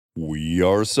We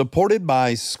are supported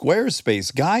by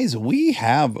Squarespace. Guys, we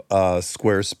have a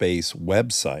Squarespace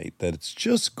website that's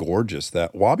just gorgeous.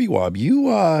 That Wobby Wob,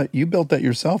 you built that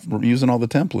yourself using all the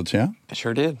templates, yeah? I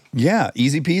sure did. Yeah,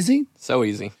 easy peasy? So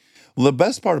easy. Well, the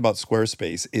best part about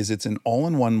Squarespace is it's an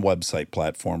all-in-one website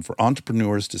platform for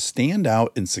entrepreneurs to stand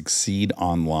out and succeed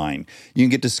online. You can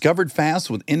get discovered fast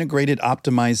with integrated,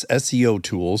 optimized SEO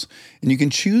tools, and you can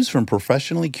choose from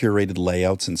professionally curated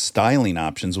layouts and styling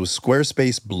options with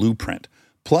Squarespace Blueprint.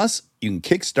 Plus, you can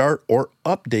kickstart or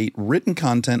update written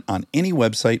content on any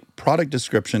website, product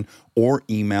description, or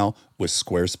email with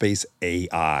Squarespace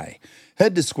AI.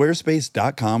 Head to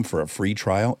squarespace.com for a free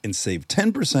trial and save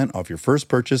 10% off your first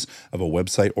purchase of a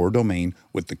website or domain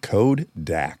with the code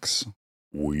DAX.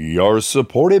 We are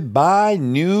supported by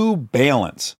New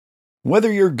Balance.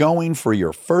 Whether you're going for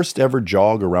your first ever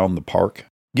jog around the park,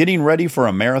 getting ready for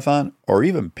a marathon, or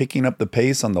even picking up the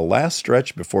pace on the last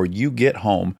stretch before you get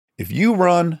home, if you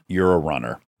run, you're a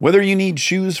runner. Whether you need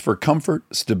shoes for comfort,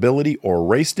 stability, or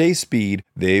race day speed,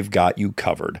 they've got you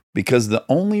covered. Because the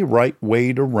only right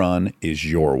way to run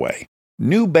is your way.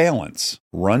 New Balance.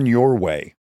 Run your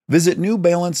way. Visit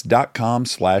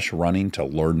newbalance.com/running to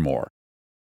learn more.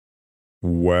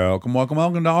 Welcome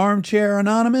to Armchair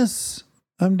Anonymous.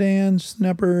 I'm Dan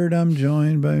Sneppard. I'm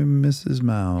joined by Mrs.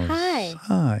 Mouse.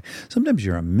 Hi. Sometimes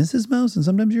you're a Mrs. Mouse and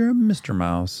sometimes you're a Mr.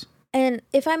 Mouse. And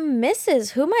if I'm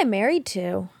Mrs., who am I married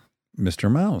to?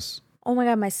 Mr. Mouse. Oh my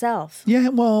God, myself. Yeah,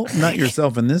 well, not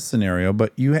yourself in this scenario,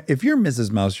 but if you're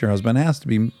Mrs. Mouse, your husband has to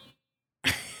be.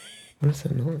 What is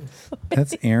that noise?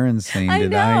 That's Aaron saying, I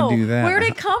did know. I do that? Where'd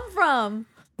it come from?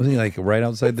 Was he like right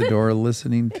outside the door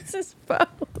listening? It's his phone.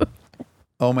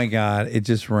 Oh my God, it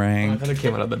just rang. I thought it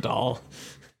came out of the doll.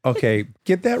 Okay,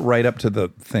 get that right up to the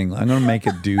thing. I'm going to make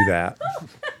it do that.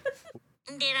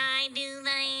 Did I do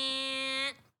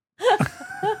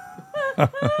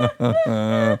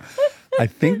I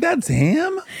think that's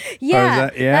him. Yeah,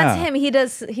 that, yeah, that's him. He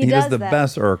does the that.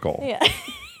 best Urkel. Yeah.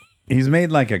 He's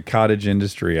made like a cottage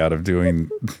industry out of doing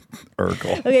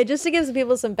Urkel. Okay, just to give some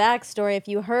people some backstory, if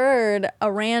you heard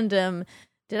a random,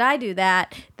 did I do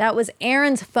that? That was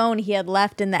Aaron's phone he had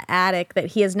left in the attic that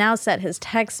he has now set his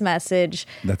text message.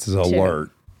 That's his alert.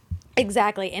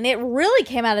 Exactly. And it really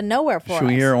came out of nowhere for us. Should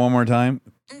we hear it one more time?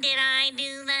 Did I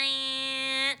do that?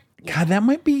 God, that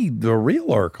might be the real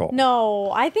Urkel. No,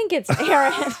 I think it's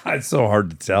Aaron. It's so hard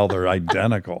to tell. They're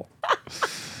identical.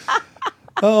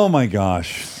 Oh, my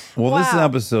gosh. Well, This Wow.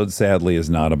 episode, sadly, is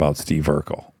not about Steve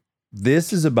Urkel.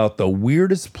 This is about the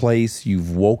weirdest place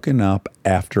you've woken up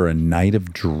after a night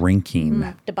of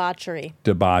drinking. Debauchery.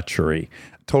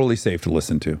 Totally safe to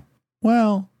listen to.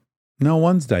 Well, no,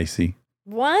 one's dicey.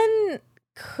 One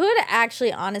could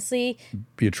actually, honestly,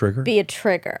 Be a trigger? be a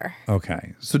trigger.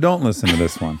 Okay. So don't listen to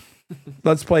this one.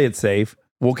 Let's play it safe.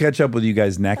 We'll catch up with you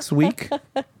guys next week,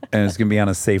 and it's going to be on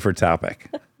a safer topic.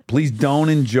 Please don't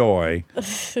enjoy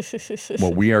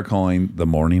what we are calling the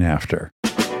morning after.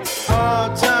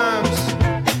 Hard times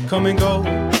come and go.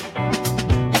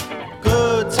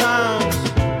 Good times,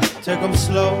 take them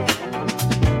slow.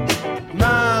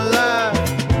 My life,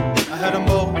 I had them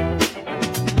both.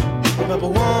 Remember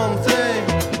one thing,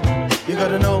 you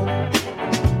gotta know,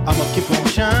 I'ma keep on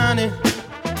shining.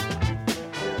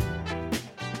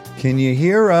 Can you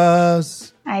hear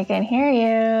us? I can hear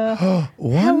you.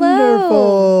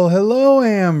 Wonderful. Hello,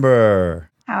 Amber.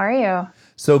 How are you?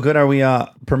 So good. Are we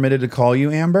permitted to call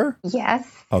you Amber?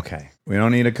 Yes. Okay. We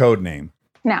don't need a code name.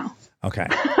 No. Okay.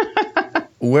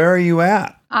 Where are you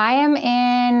at? I am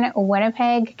in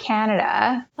Winnipeg,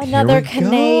 Canada. Another we go.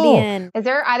 Canadian. Is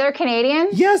there other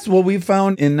Canadians? Yes. Well, we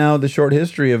found in now the short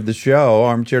history of the show,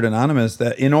 Armchair Anonymous,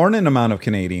 that inordinate amount of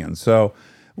Canadians. So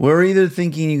we're either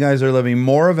thinking you guys are living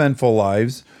more eventful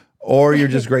lives or you're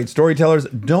just great storytellers.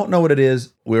 Don't know what it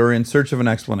is. We're in search of an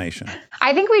explanation.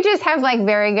 I think we just have like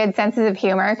very good senses of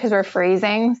humor because we're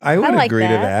freezing. I would like agree to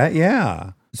that. that.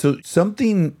 Yeah. So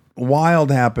something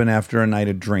wild happened after a night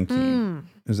of drinking.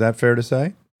 Is that fair to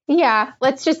say? Yeah.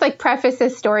 Let's just like preface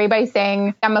this story by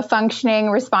saying I'm a functioning,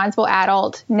 responsible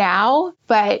adult now,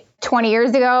 but 20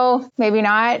 years ago, maybe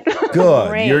not. Good.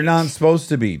 Great. You're not supposed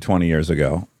to be 20 years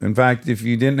ago. In fact, if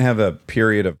you didn't have a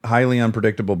period of highly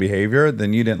unpredictable behavior,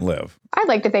 then you didn't live. I'd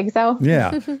like to think so.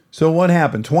 Yeah. So what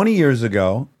happened? 20 years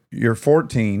ago, you're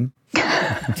 14.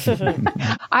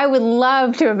 I would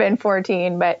love to have been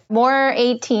 14, but more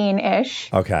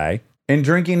 18-ish. Okay. And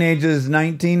drinking age is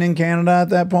 19 in Canada at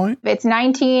that point? It's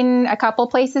 19 a couple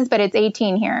places, but it's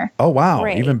 18 here. Oh, wow.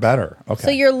 Great. Even better. Okay.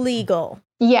 So you're legal.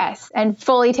 Yes, and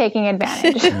fully taking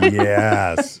advantage.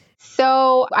 Yes.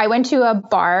 So I went to a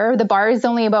bar. The bar is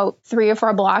only about 3 or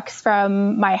 4 blocks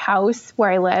from my house where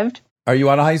I lived. Are you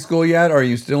out of high school yet, or are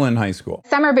you still in high school?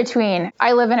 Somewhere between.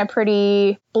 I live in a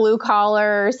pretty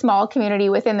blue-collar, small community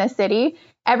within the city.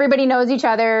 Everybody knows each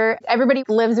other. Everybody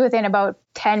lives within about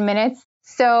 10 minutes.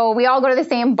 So we all go to the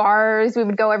same bars. We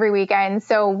would go every weekend.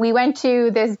 So we went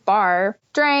to this bar,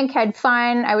 drank, had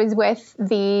fun. I was with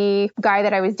the guy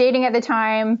that I was dating at the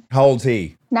time. How old's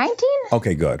he? 19?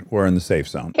 Okay, good. We're in the safe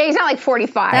zone. Yeah, he's not like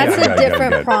 45. That's Yeah, a good,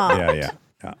 different good. prompt. Yeah.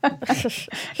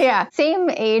 Yeah, same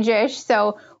age-ish.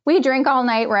 So we drink all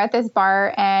night. We're at this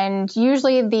bar, and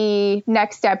usually the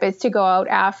next step is to go out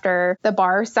after the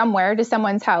bar somewhere to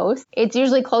someone's house. It's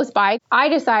usually close by. I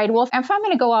decide, well, if I'm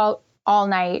going to go out all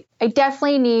night, I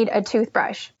definitely need a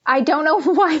toothbrush. I don't know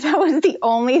why that was the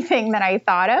only thing that I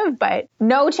thought of, but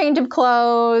no change of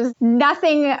clothes,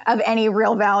 nothing of any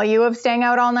real value of staying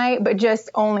out all night, but just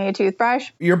only a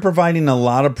toothbrush. You're providing a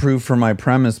lot of proof for my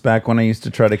premise back when I used to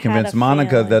try to convince a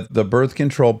Monica feeling. that the birth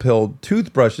control pill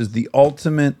toothbrush is the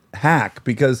ultimate hack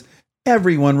because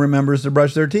everyone remembers to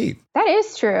brush their teeth. That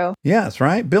is true. Yes,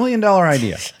 right? $1 billion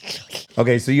idea.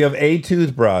 Okay, so you have a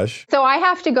toothbrush. So I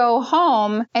have to go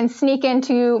home and sneak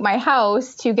into my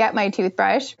house to get my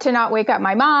toothbrush to not wake up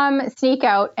my mom, sneak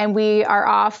out, and we are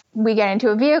off. We get into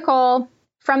a vehicle.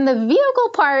 From the vehicle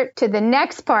part to the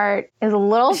next part is a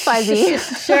little fuzzy.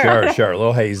 Sure, a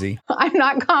little hazy. I'm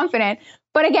not confident.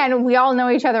 But again, we all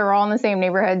know each other. We're all in the same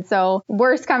neighborhood. So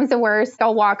worst comes to worst,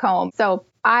 I'll walk home. So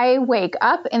I wake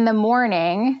up in the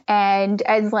morning, and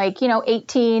as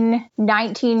 18,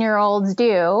 19-year-olds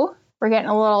do, we're getting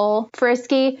a little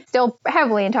frisky, still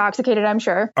heavily intoxicated, I'm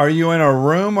sure. Are you in a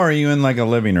room or are you in like a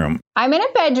living room? I'm in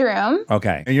a bedroom.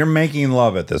 Okay. You're making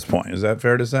love at this point. Is that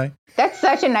fair to say? That's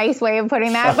such a nice way of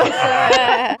putting that. But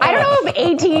I don't know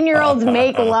if 18-year-olds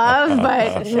make love,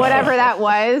 but whatever that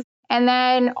was. And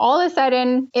then all of a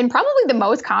sudden, in probably the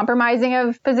most compromising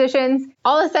of positions,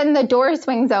 all of a sudden the door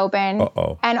swings open.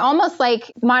 Uh-oh. And almost like,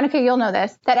 Monica, you'll know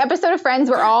this, that episode of Friends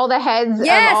where all the heads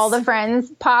Yes! of all the friends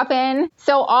pop in.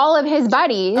 So all of his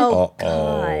buddies Oh,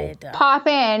 Uh-oh. God. pop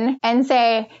in and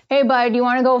say, hey, bud, do you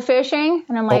want to go fishing?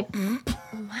 And I'm like,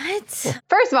 What?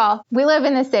 first of all, we live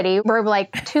in the city. We're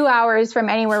like 2 hours from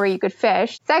anywhere where you could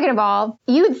fish. Second of all,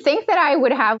 you'd think that I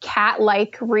would have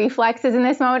cat-like reflexes in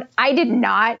this moment. I did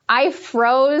not. I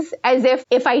froze as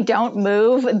if I don't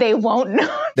move, they won't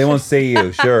know. They won't see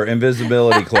you. Sure.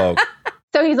 Invisibility cloak.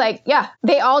 So he's like, yeah,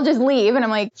 they all just leave. And I'm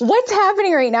like, what's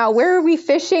happening right now? Where are we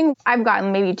fishing? I've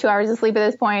gotten maybe 2 hours of sleep at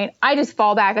this point. I just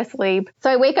fall back asleep. So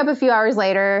I wake up a few hours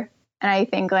later. And I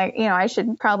think I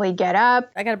should probably get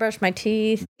up. I gotta brush my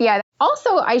teeth. Yeah.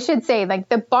 Also, I should say,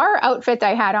 the bar outfit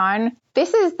I had on,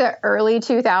 this is the early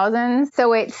 2000s.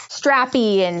 So it's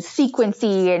strappy and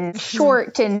sequency and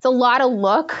short and it's a lot of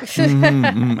look.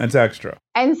 It's extra.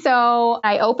 And so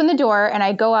I open the door and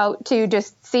I go out to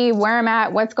just see where I'm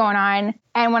at, what's going on.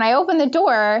 And when I open the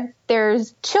door,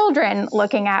 there's children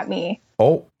looking at me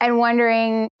Oh. and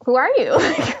wondering, who are you?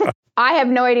 I have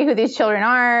no idea who these children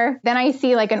are. Then I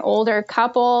see an older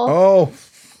couple. Oh.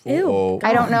 Ew. Oh.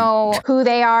 I don't know who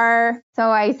they are. So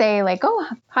I say oh,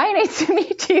 hi, nice to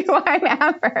meet you. I'm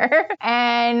Amber.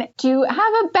 And do you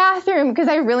have a bathroom? Because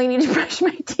I really need to brush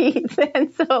my teeth.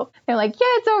 And so they're like, yeah,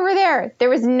 it's over there. There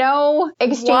was no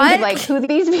exchange of who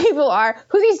these people are,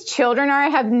 who these children are. I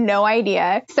have no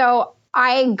idea. So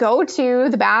I go to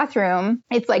the bathroom.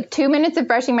 It's 2 minutes of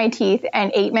brushing my teeth and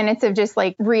 8 minutes of just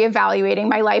reevaluating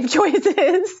my life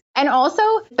choices. And also,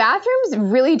 bathrooms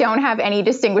really don't have any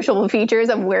distinguishable features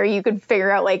of where you could figure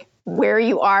out where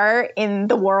you are in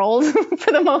the world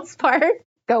for the most part.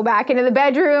 Go back into the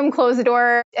bedroom, close the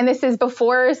door. And this is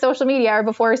before social media or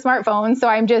before smartphones. So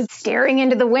I'm just staring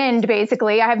into the wind,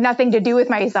 basically. I have nothing to do with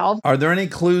myself. Are there any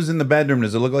clues in the bedroom?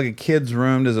 Does it look like a kid's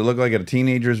room? Does it look like a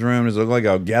teenager's room? Does it look like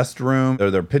a guest room?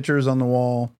 Are there pictures on the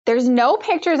wall? There's no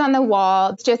pictures on the wall.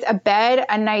 It's just a bed,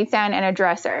 a nightstand, and a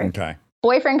dresser. Okay.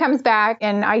 Boyfriend comes back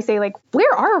and I say,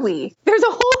 where are we? There's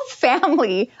a whole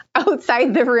family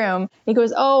outside the room. He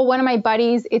goes, oh, one of my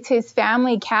buddies, it's his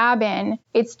family cabin.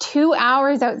 It's 2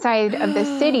 hours outside of the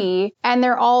city and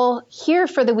they're all here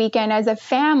for the weekend as a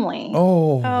family.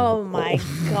 Oh my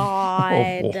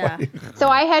God. boy. So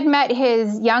I had met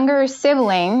his younger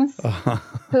siblings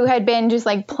who had been just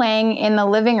playing in the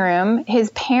living room, his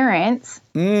parents.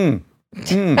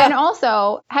 And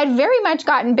also had very much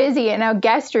gotten busy in a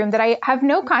guest room that I have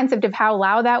no concept of how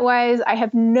loud that was. I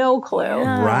have no clue.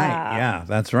 Right. Yeah,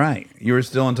 that's right. You were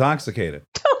still intoxicated.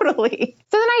 Totally.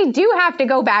 So then I do have to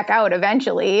go back out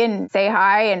eventually and say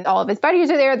hi, and all of his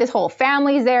buddies are there. This whole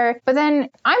family's there. But then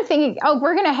I'm thinking, oh,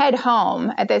 we're going to head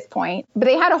home at this point. But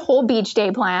they had a whole beach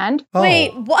day planned. Oh.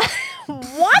 Wait, what?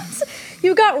 What?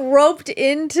 You got roped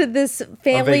into this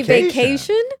family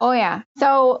vacation? Oh, yeah.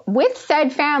 So with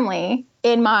said family,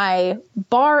 in my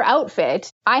bar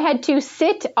outfit, I had to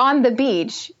sit on the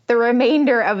beach the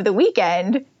remainder of the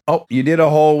weekend. Oh, you did a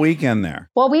whole weekend there.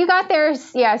 Well, we got there,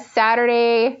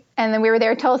 Saturday, and then we were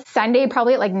there till Sunday,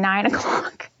 probably at like 9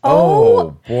 o'clock.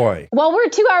 Oh, boy. Well, we're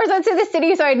 2 hours outside the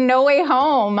city, so I had no way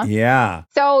home. Yeah.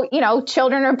 So,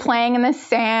 children are playing in the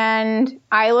sand.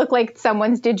 I look like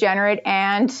someone's degenerate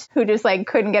aunt who just like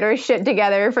couldn't get her shit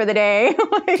together for the day.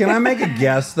 Can I make a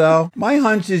guess, though? My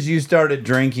hunch is you started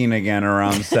drinking again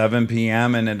around 7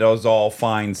 p.m. and it was all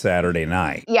fine Saturday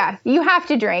night. Yeah, you have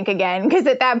to drink again because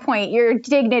at that point your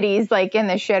dignity's like in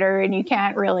the shitter and you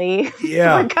can't really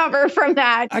recover from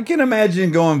that. I can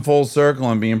imagine going full circle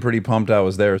and being pretty pumped I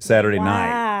was there Saturday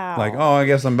night. Like, oh, I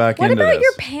guess I'm back into this. What about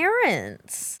your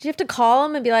parents? Do you have to call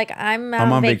them and be like, I'm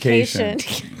on vacation?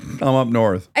 I'm up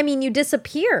north. I mean, you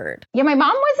disappeared. Yeah, my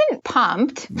mom wasn't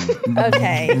pumped.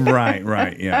 Okay.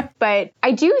 Right, yeah. But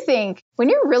I do think when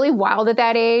you're really wild at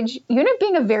that age, you end up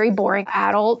being a very boring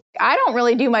adult. I don't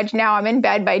really do much now. I'm in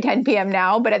bed by 10 p.m.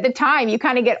 now. But at the time, you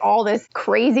kind of get all this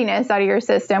craziness out of your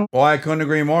system. Well, I couldn't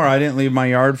agree more. I didn't leave my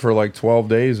yard for like 12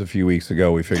 days a few weeks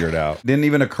ago, we figured out. Didn't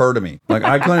even occur to me. Like,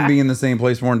 I couldn't be in the same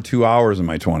place more than 2 hours in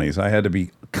my 20s. I had to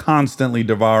be constantly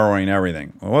devouring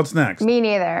everything. Well, what's next? Me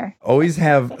neither. Always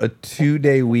have a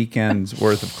 2-day weekend's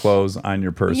worth of clothes on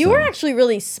your person. You were actually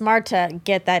really smart to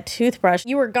get that toothbrush.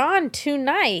 You were gone 2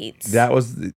 nights. That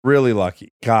was really lucky.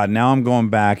 God, now I'm going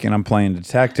back and I'm playing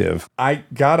detective. I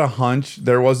got a hunch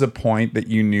there was a point that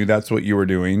you knew that's what you were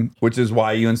doing, which is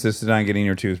why you insisted on getting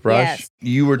your toothbrush. Yes.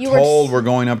 You were told we're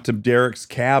going up to Derek's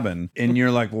cabin, and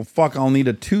you're like, well, fuck, I'll need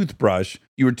a toothbrush.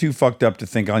 You were too fucked up to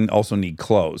think I also need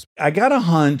clothes. I got a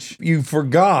hunch you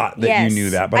forgot that you knew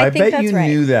that, but I bet you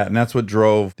knew that, and that's what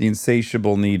drove the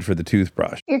insatiable need for the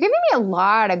toothbrush. You're giving me a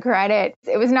lot of credit.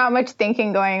 It was not much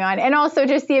thinking going on, and also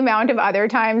just the amount of other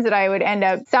times that I would end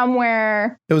up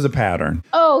somewhere. It was a pattern.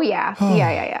 Oh, yeah.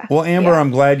 Yeah. Well, Amber, I'm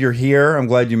glad you're here. I'm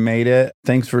glad you made it.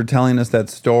 Thanks for telling us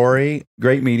that story.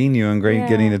 Great meeting you and great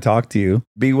getting to talk to you.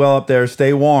 Be well up there.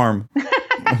 Stay warm.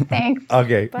 Thanks.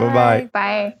 Okay. Bye-bye.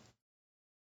 Bye.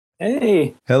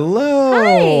 Hey.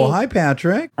 Hello. Hi,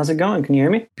 Patrick. How's it going? Can you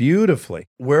hear me? Beautifully.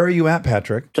 Where are you at,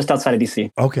 Patrick? Just outside of DC.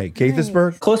 Okay.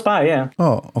 Gaithersburg? Close by, yeah.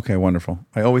 Oh, okay. Wonderful.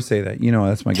 I always say that. You know,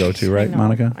 that's my go-to, right,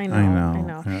 Monica? I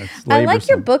know. Yeah, it's I like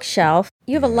your laborsome. bookshelf.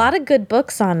 You have a lot of good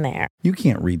books on there. You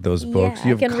can't read those books. Yeah,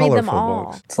 You have I can read them colorful all.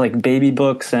 books. It's like baby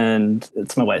books and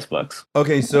it's my wife's books.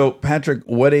 Okay, so Patrick,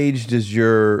 what age does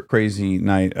your crazy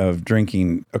night of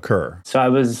drinking occur? So I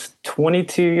was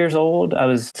 22 years old. I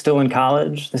was still in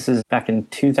college. This is back in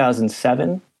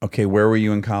 2007. Okay, where were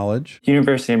you in college?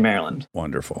 University of Maryland.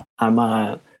 Wonderful.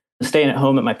 I'm staying at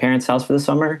home at my parents' house for the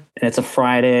summer. And it's a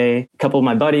Friday. A couple of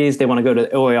my buddies, they want to go to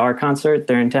the OAR concert.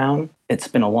 They're in town. It's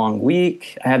been a long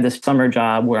week. I have this summer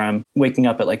job where I'm waking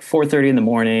up at like 4:30 in the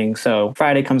morning. So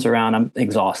Friday comes around, I'm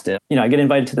exhausted. I get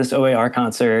invited to this OAR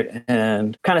concert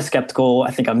and kind of skeptical.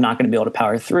 I think I'm not going to be able to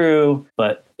power through,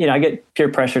 but I get peer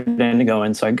pressured into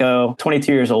going. So I go.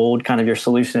 22 years old, kind of your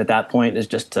solution at that point is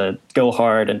just to go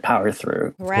hard and power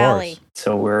through. Rally.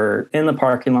 So we're in the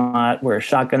parking lot, we're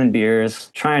shotgunning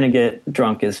beers, trying to get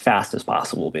drunk as fast as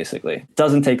possible, basically.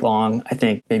 Doesn't take long. I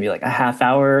think maybe like a half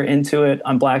hour into it,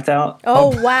 I'm blacked out.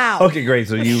 Oh, wow. Okay, great.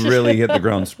 So you really hit the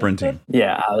ground sprinting.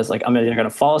 Yeah, I was like, I'm either going to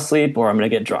fall asleep or I'm going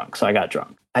to get drunk. So I got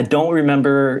drunk. I don't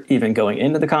remember even going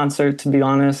into the concert, to be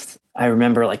honest. I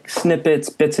remember like snippets,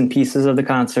 bits and pieces of the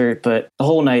concert, but the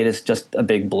whole night is just a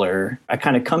big blur. I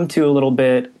kind of come to a little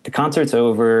bit. The concert's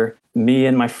over. Me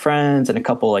and my friends and a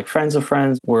couple like friends of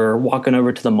friends were walking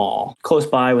over to the mall. Close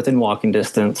by, within walking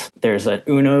distance, there's an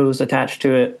Uno's attached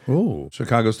to it. Ooh,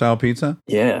 Chicago-style pizza?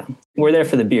 Yeah. We're there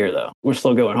for the beer, though. We're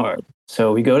still going hard.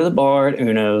 So we go to the bar at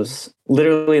Uno's.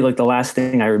 Literally, like the last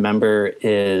thing I remember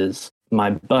is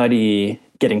my buddy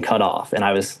getting cut off. And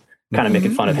I was kind of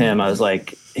making fun of him. I was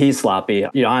like, he's sloppy.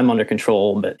 I'm under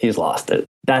control, but he's lost it.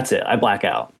 That's it. I black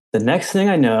out. The next thing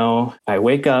I know, I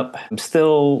wake up, I'm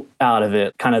still out of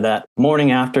it, kind of that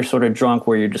morning after sort of drunk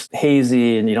where you're just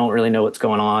hazy and you don't really know what's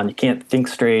going on. You can't think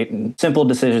straight and simple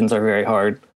decisions are very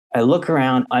hard. I look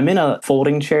around, I'm in a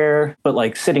folding chair, but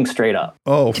like sitting straight up.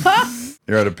 Oh,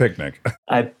 you're at a picnic.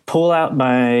 I pull out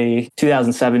my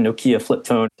 2007 Nokia flip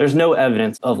phone. There's no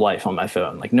evidence of life on my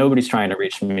phone. Like nobody's trying to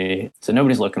reach me. So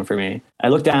nobody's looking for me. I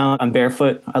look down, I'm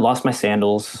barefoot. I lost my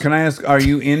sandals. Can I ask, are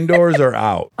you indoors or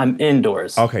out? I'm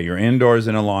indoors. Okay, you're indoors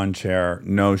in a lawn chair,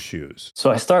 no shoes.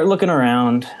 So I start looking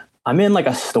around. I'm in like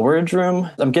a storage room.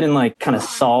 I'm getting like kind of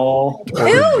Saw.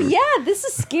 Ew, yeah, this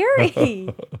is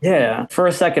scary. Yeah. For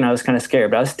a second, I was kind of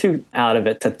scared, but I was too out of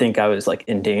it to think I was like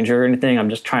in danger or anything. I'm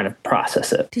just trying to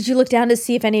process it. Did you look down to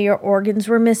see if any of your organs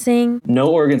were missing? No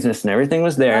organs missing. Everything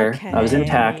was there. Okay. I was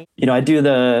intact. You know, I do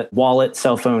the wallet,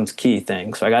 cell phones, key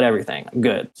thing. So I got everything. I'm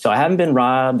good. So I haven't been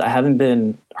robbed. I haven't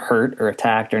been hurt or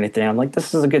attacked or anything. I'm like,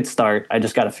 this is a good start. I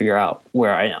just got to figure out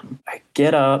where I am. I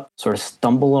get up, sort of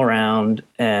stumble around,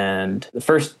 and the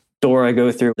first door I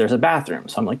go through, there's a bathroom.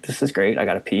 So I'm like, this is great. I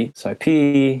got to pee. So I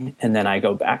pee, and then I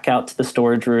go back out to the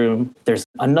storage room. There's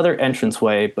another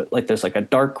entranceway, but like there's like a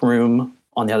dark room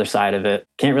on the other side of it.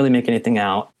 Can't really make anything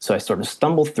out. So I sort of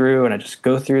stumble through and I just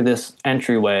go through this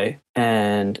entryway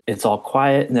and it's all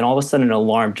quiet. And then all of a sudden an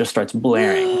alarm just starts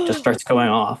blaring, just starts going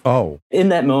off. Oh. In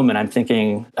that moment, I'm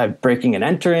thinking I'm breaking and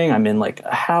entering. I'm in like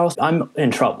a house. I'm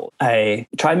in trouble. I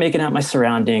try making out my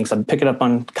surroundings. I'm picking up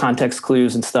on context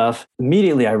clues and stuff.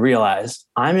 Immediately, I realize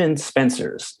I'm in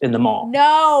Spencer's in the mall.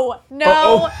 No.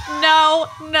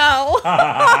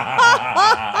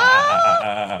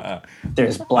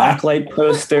 There's blacklight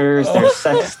posters. There's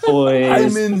sex toys.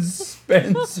 I'm in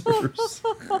Spencer's.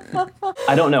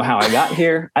 I don't know how I got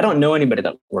here. I don't know anybody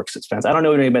that works at Spencer's. I don't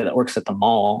know anybody that works at the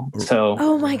mall. So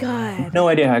Oh my God. no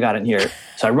idea how I got in here.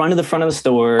 So I run to the front of the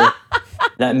store.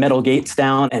 That metal gate's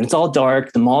down and it's all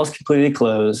dark. The mall's completely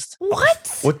closed.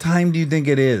 What? What time do you think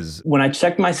it is? When I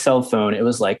checked my cell phone, it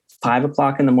was like 5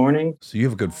 o'clock in the morning. So you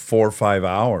have a good 4 or 5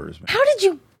 hours. How did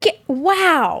you get?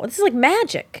 Wow. This is like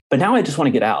magic. But now I just want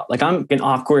to get out. Like I'm an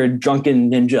awkward,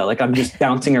 drunken ninja. Like I'm just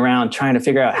bouncing around trying to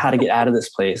figure out how to get out of this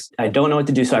place. I don't know what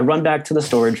to do. So I run back to the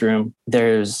storage room.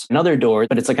 There's another door,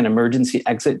 but it's like an emergency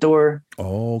exit door.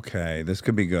 Okay, this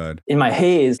could be good. In my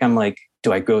haze, I'm like,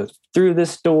 do I go through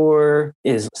this door?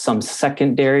 Is some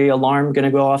secondary alarm going to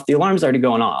go off? The alarm's already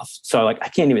going off. So like, I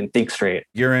can't even think straight.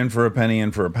 You're in for a penny,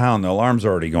 in for a pound. The alarm's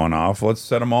already going off. Let's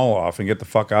set them all off and get the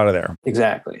fuck out of there.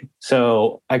 Exactly.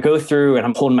 So I go through and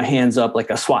I'm holding my hands up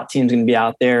like a SWAT team's going to be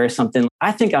out there or something.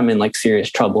 I think I'm in like serious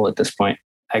trouble at this point.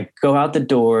 I go out the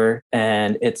door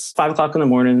and it's 5 o'clock in the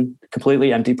morning,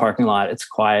 completely empty parking lot. It's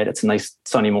quiet. It's a nice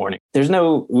sunny morning. There's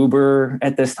no Uber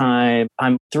at this time.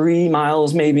 I'm 3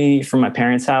 miles maybe from my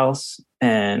parents' house.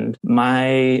 And my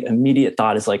immediate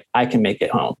thought is like, I can make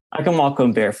it home. I can walk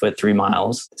home barefoot 3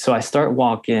 miles. So I start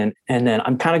walking and then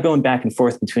I'm kind of going back and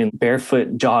forth between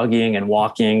barefoot jogging and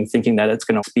walking, thinking that it's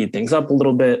going to speed things up a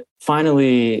little bit.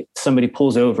 Finally, somebody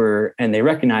pulls over and they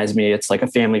recognize me. It's like a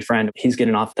family friend. He's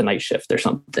getting off the night shift or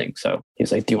something. So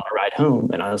he's like, do you want to ride home?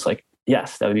 And I was like,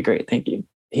 yes, that would be great. Thank you.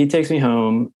 He takes me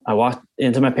home. I walk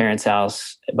into my parents'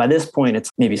 house. By this point, it's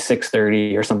maybe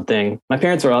 6:30 or something. My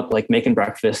parents are up like making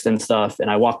breakfast and stuff. And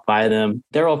I walk by them.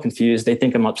 They're all confused. They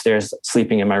think I'm upstairs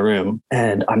sleeping in my room.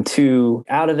 And I'm too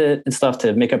out of it and stuff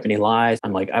to make up any lies.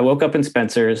 I'm like, I woke up in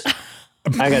Spencer's.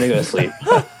 I got to go to sleep.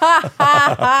 So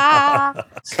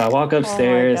I walk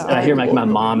upstairs and I hear my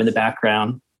mom in the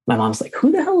background. My mom's like,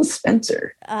 who the hell is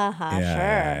Spencer? Sure.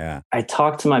 Yeah. I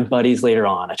talked to my buddies later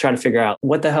on. I try to figure out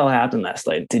what the hell happened last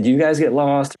night. Did you guys get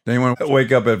lost? Anyone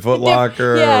wake up at Foot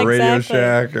Locker Yeah, or Radio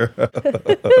exactly.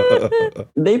 Shack?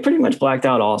 They pretty much blacked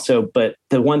out also. But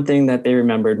the one thing that they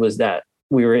remembered was that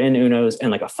we were in Uno's and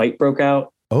like a fight broke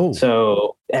out. Oh.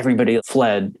 So everybody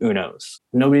fled Uno's.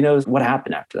 Nobody knows what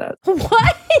happened after that.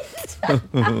 What?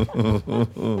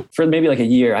 For maybe like a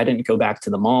year, I didn't go back to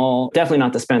the mall. Definitely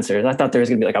not the Spencer's. I thought there was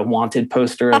going to be like a wanted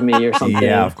poster of me or something.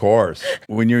 Yeah, of course.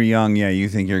 When you're young, you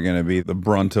think you're going to be the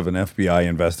brunt of an FBI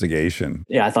investigation.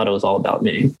 Yeah, I thought it was all about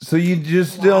me. So you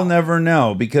just still never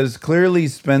know, because clearly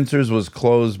Spencer's was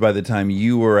closed by the time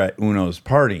you were at Uno's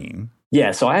partying.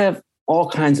 Yeah, so I have all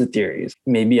kinds of theories.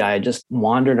 Maybe I just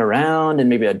wandered around and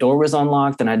maybe a door was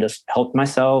unlocked and I just helped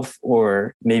myself.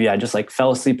 Or maybe I just like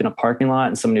fell asleep in a parking lot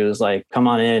and somebody was like, come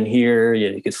on in here.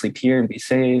 You could sleep here and be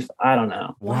safe. I don't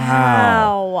know.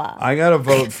 Wow. I got to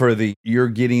vote for you're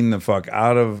getting the fuck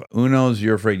out of Uno's.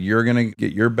 You're afraid you're going to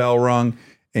get your bell rung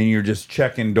and you're just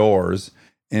checking doors.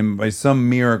 And by some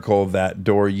miracle, that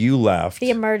door you left, The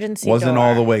emergency wasn't door.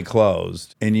 all the way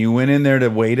closed. And you went in there to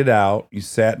wait it out. You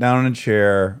sat down in a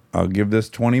chair. I'll give this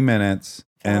 20 minutes.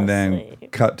 And then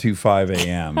asleep. cut to 5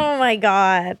 a.m. Oh my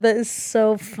God. That is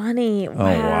so funny. Oh,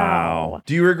 wow.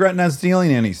 Do you regret not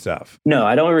stealing any stuff? No,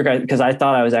 I don't regret it because I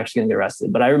thought I was actually going to get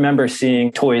arrested. But I remember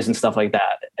seeing toys and stuff like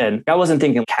that. And I wasn't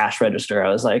thinking cash register. I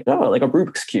was like, oh, like a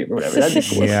Rubik's Cube or whatever. That'd be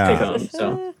cool Yeah. to take home.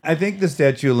 So I think the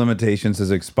statute of limitations has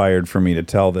expired for me to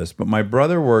tell this, but my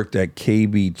brother worked at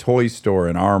KB Toy Store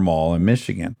in our mall in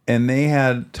Michigan, and they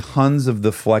had tons of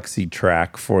the Flexi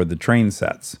Track for the train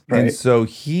sets. And Right. so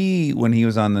when he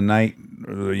was on the night,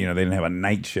 they didn't have a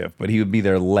night shift, but he would be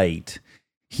there late.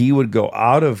 he would go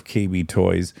out of KB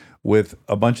Toys with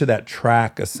a bunch of that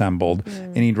track assembled,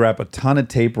 and he'd wrap a ton of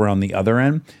tape around the other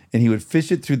end, and he would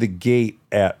fish it through the gate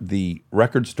at the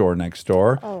record store next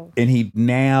door, and he'd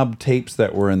nab tapes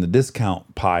that were in the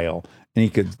discount pile, and he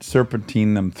could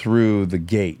serpentine them through the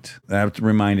gate. That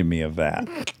reminded me of that.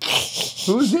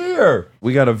 Who's here?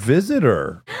 We got a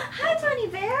visitor. Hi, Tony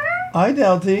Bear. Hi,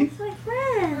 Delty. It's my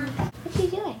friend. What are you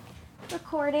doing?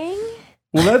 Recording.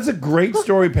 Well, that's a great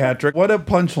story, Patrick. What a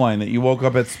punchline that you woke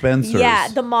up at Spencer's. Yeah,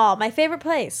 the mall, my favorite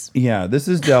place. Yeah, this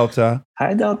is Delta.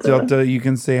 Hi, Delta. Delta, you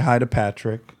can say hi to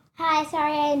Patrick. Hi,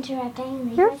 sorry I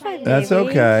interrupted. You're fine, That's baby.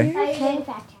 okay. How are you doing,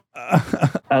 Patrick?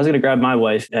 I was going to grab my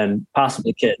wife and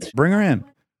possibly kids. Bring her in.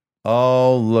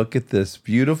 Oh, look at this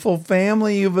beautiful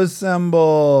family you've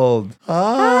assembled.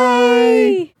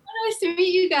 Hi. Nice to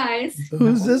meet you guys.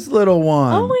 Who's this little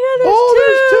one? Oh my God,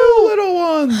 there's two little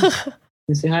ones.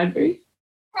 You say hi, Bree?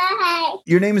 Hi.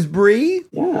 Your name is Bree?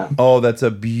 Yeah. Oh, that's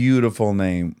a beautiful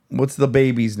name. What's the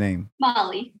baby's name?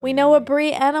 Molly. We know a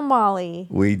Brie and a Molly.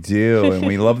 We do, and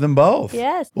we love them both.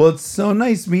 Yes. Well, it's so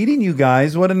nice meeting you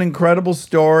guys. What an incredible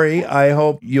story. I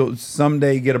hope you'll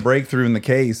someday get a breakthrough in the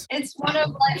case. It's one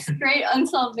of life's great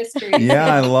unsolved mysteries.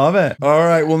 Yeah, I love it. All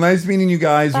right. Well, nice meeting you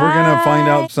guys. We're going to find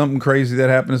Bye. out something crazy that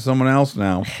happened to someone else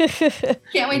now.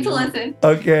 Can't wait to listen.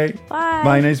 Okay. Bye.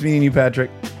 Bye. Nice meeting you, Patrick.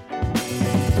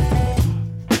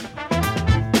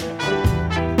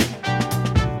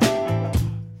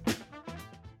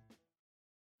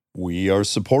 We are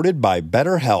supported by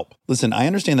BetterHelp. Listen, I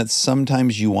understand that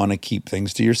sometimes you want to keep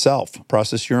things to yourself,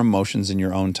 process your emotions in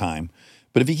your own time.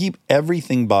 But if you keep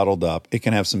everything bottled up, it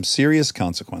can have some serious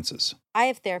consequences. I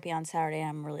have therapy on Saturday.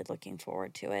 I'm really looking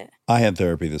forward to it. I had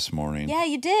therapy this morning. Yeah,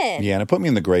 you did. Yeah, and it put me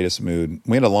in the greatest mood.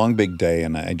 We had a long, big day,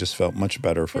 and I just felt much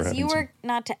better for Because having you were,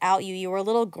 not to out you, you were a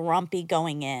little grumpy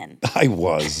going in. I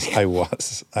was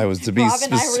to be Rob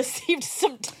and I received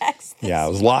some texts. Yeah, I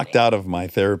was locked out of my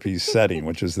therapy setting,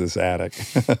 which is this attic.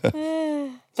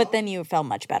 But then you felt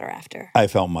much better after. I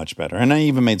felt much better, and I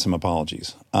even made some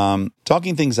apologies.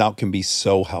 Talking things out can be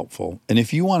so helpful, and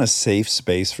if you want a safe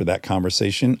space for that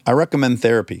conversation, I recommend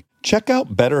therapy. Check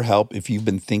out BetterHelp if you've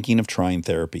been thinking of trying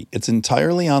therapy. It's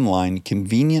entirely online,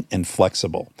 convenient, and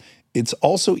flexible. It's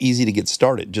also easy to get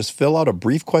started. Just fill out a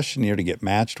brief questionnaire to get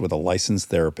matched with a licensed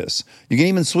therapist. You can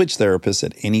even switch therapists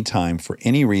at any time for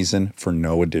any reason for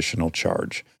no additional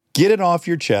charge. Get it off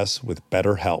your chest with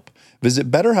BetterHelp. Visit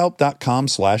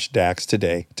BetterHelp.com/Dax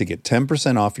today to get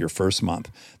 10% off your first month.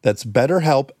 That's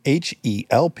BetterHelp, HELP.com/Dax.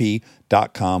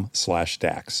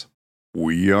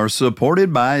 We are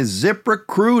supported by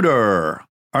ZipRecruiter.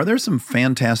 Are there some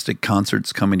fantastic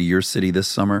concerts coming to your city this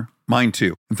summer? Mine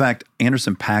too. In fact,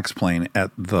 Anderson .Paak's playing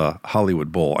at the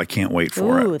Hollywood Bowl. I can't wait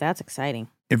for it. Ooh, that's exciting.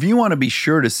 If you want to be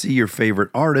sure to see your favorite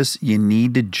artists, you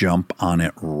need to jump on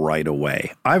it right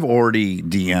away. I've already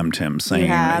DM'd him saying,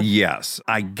 yes,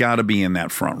 I got to be in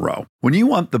that front row. When you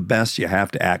want the best, you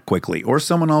have to act quickly, or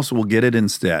someone else will get it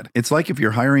instead. It's like if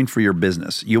you're hiring for your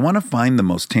business. You want to find the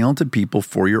most talented people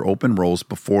for your open roles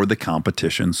before the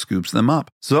competition scoops them up.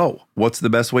 So, what's the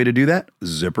best way to do that?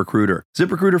 ZipRecruiter.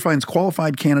 ZipRecruiter finds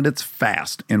qualified candidates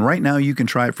fast, and right now you can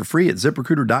try it for free at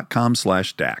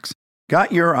ZipRecruiter.com/Dax.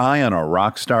 Got your eye on a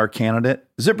rock star candidate?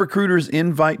 ZipRecruiter's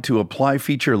invite to apply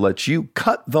feature lets you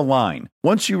cut the line.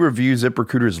 Once you review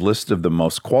ZipRecruiter's list of the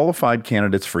most qualified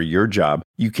candidates for your job,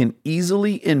 you can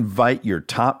easily invite your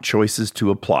top choices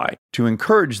to apply to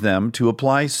encourage them to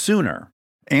apply sooner.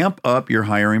 Amp up your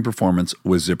hiring performance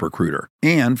with ZipRecruiter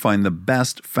and find the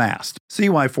best fast. See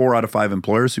why 4 out of 5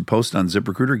 employers who post on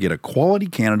ZipRecruiter get a quality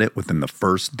candidate within the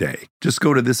first day. Just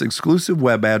go to this exclusive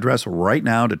web address right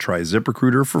now to try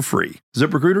ZipRecruiter for free.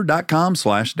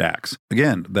 ZipRecruiter.com/Dax.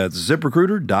 Again, that's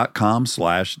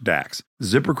ZipRecruiter.com/Dax.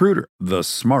 ZipRecruiter, the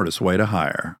smartest way to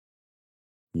hire.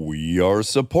 We are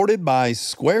supported by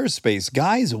Squarespace.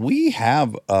 Guys, we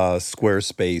have a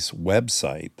Squarespace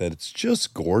website that's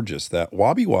just gorgeous. That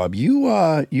Wobby Wob,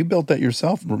 you built that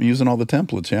yourself using all the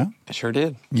templates, yeah? I sure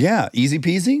did. Yeah, easy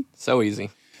peasy? So easy.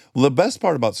 Well, the best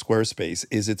part about Squarespace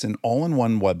is it's an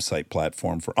all-in-one website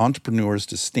platform for entrepreneurs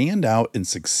to stand out and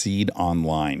succeed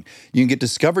online. You can get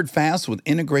discovered fast with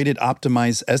integrated,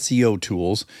 optimized SEO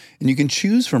tools, and you can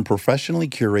choose from professionally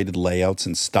curated layouts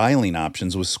and styling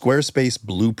options with Squarespace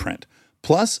Blueprint.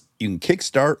 Plus, you can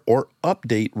kickstart or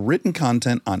update written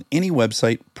content on any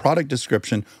website, product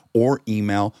description, or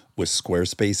email with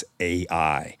Squarespace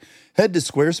AI. Head to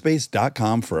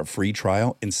squarespace.com for a free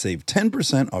trial and save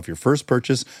 10% off your first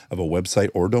purchase of a website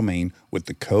or domain with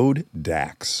the code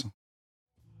DAX.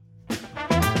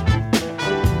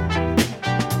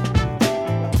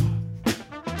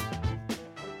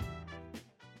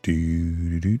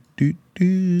 Do,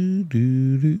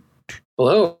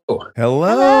 Hello.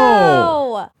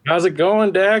 Hello. How's it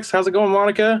going, Dax? How's it going,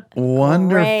 Monica?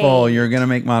 Wonderful. Great. You're going to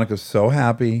make Monica so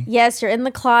happy. Yes, you're in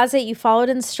the closet. You followed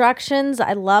instructions.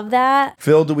 I love that.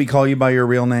 Phil, do we call you by your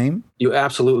real name? You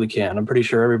absolutely can. I'm pretty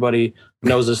sure everybody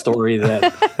knows the story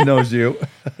that Knows you.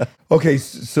 Okay,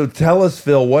 so tell us,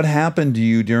 Phil, what happened to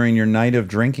you during your night of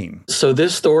drinking? So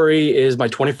this story is my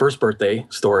 21st birthday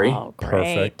story, Oh, great.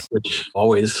 Perfect. which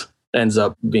always ends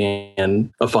up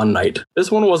being a fun night.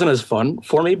 This one wasn't as fun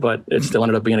for me, but it still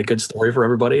ended up being a good story for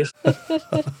everybody.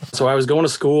 So I was going to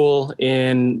school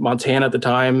in Montana at the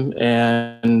time,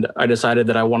 and I decided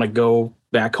that I want to go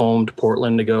back home to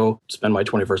Portland to go spend my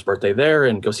 21st birthday there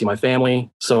and go see my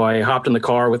family. So I hopped in the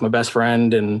car with my best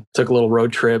friend and took a little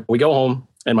road trip. We go home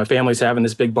and my family's having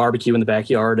this big barbecue in the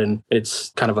backyard, and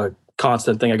it's kind of a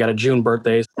constant thing. I got a June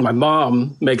birthday. My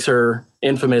mom makes her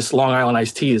infamous Long Island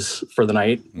iced teas for the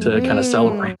night to kind of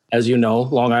celebrate. As you know,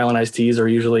 Long Island iced teas are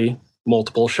usually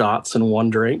multiple shots in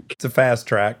one drink. It's a fast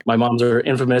track. My moms are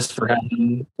infamous for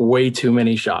having way too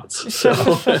many shots. So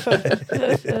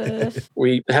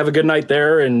we have a good night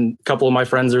there, and a couple of my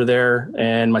friends are there,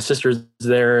 and my sister's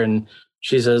there, and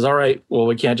she says, all right, well,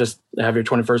 we can't just have your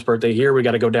 21st birthday here. We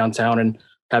got to go downtown and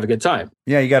have a good time.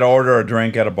 Yeah, you got to order a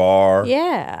drink at a bar.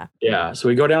 Yeah. Yeah. So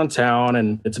we go downtown,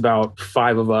 and it's about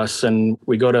 5 of us, and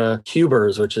we go to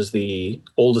Huber's, which is the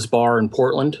oldest bar in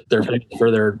Portland. They're famous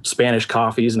for their Spanish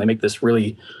coffees, and they make this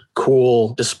really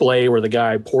cool display where the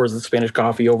guy pours the Spanish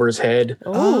coffee over his head.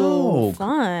 Oh,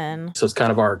 fun. So it's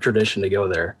kind of our tradition to go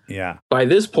there. Yeah. By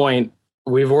this point,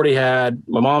 we've already had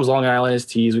my mom's Long Island iced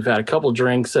teas. We've had a couple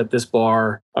drinks at this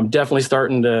bar. I'm definitely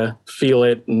starting to feel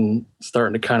it and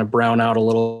starting to kind of brown out a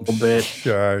little bit.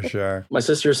 Sure. My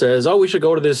sister says, oh, we should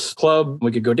go to this club.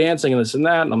 We could go dancing and this and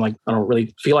that. And I'm like, I don't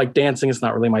really feel like dancing. It's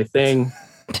not really my thing.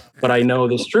 But I know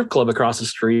the strip club across the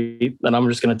street, and I'm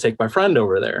just going to take my friend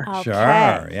over there. Okay.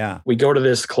 Sure, yeah. We go to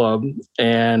this club,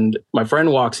 and my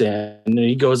friend walks in, and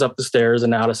he goes up the stairs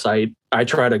and out of sight. I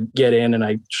try to get in, and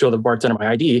I show the bartender my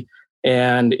ID.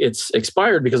 And it's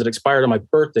expired because it expired on my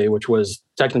birthday, which was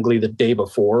technically the day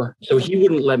before. So he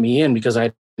wouldn't let me in because I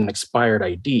had an expired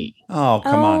ID. Oh,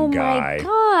 come on, guy. Oh, my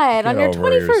God. On Get your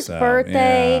over 21st yourself.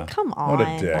 birthday. Yeah. Come on. What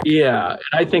a dick. Yeah. And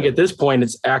I think at this point,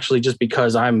 it's actually just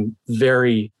because I'm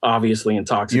very obviously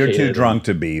intoxicated. You're too drunk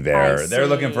to be there. I They're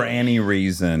looking for see. any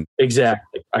reason.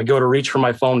 Exactly. I go to reach for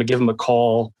my phone to give him a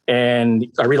call, and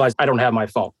I realize I don't have my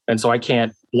phone. And so I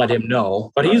can't let him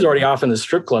know. But he's already off in the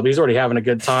strip club. He's already having a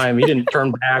good time. He didn't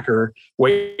turn back or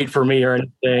wait for me or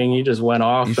anything. He just went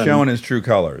off. He's showing his true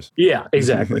colors. Yeah,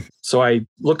 exactly. So I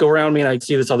look around me and I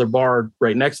see this other bar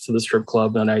right next to the strip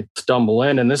club, and I stumble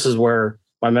in, and this is where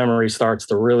my memory starts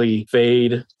to really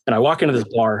fade. And I walk into this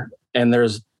bar, and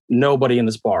there's nobody in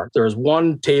this bar. There's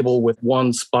one table with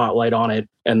one spotlight on it,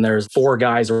 and there's 4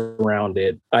 guys around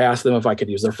it. I asked them if I could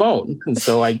use their phone. And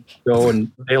so I go,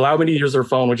 and they allow me to use their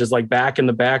phone, which is like back in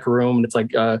the back room. And it's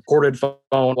like a corded phone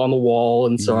on the wall.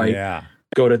 And so I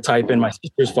go to type in my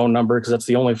sister's phone number because that's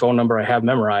the only phone number I have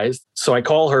memorized. So I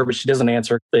call her, but she doesn't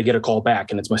answer. They get a call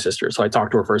back, and it's my sister. So I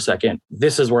talk to her for a second.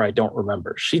 This is where I don't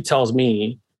remember. She tells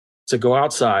me to go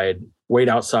outside, wait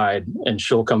outside, and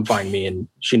she'll come find me, and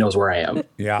she knows where I am.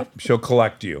 Yeah, she'll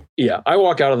collect you. Yeah, I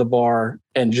walk out of the bar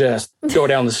and just go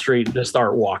down the street and just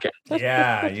start walking.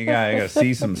 Yeah, you gotta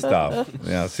see some stuff.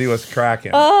 Yeah, see what's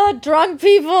cracking. Oh, drunk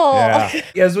people. Yeah.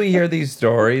 As we hear these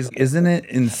stories, isn't it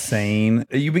insane?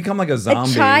 You become like a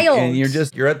zombie, child. and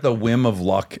you're at the whim of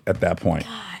luck at that point.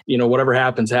 You know, whatever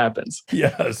happens, happens.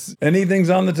 Yes, anything's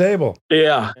on the table.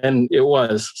 Yeah, and it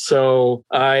was. So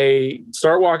I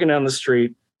start walking down the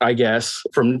street. I guess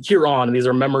from here on, these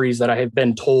are memories that I have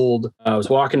been told. I was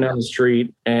walking down the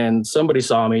street and somebody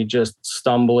saw me just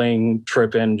stumbling,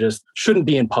 tripping, just shouldn't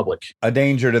be in public. A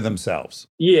danger to themselves.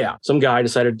 Yeah. Some guy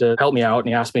decided to help me out, and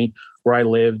he asked me where I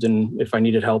lived and if I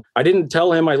needed help. I didn't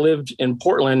tell him I lived in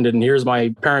Portland and here's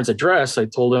my parents' address. I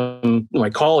told him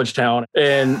my college town.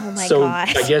 And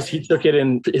gosh. I guess he took it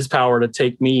in his power to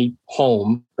take me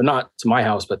home, but not to my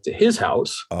house, but to his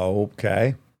house.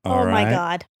 Okay. Oh my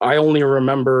God. I only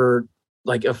remember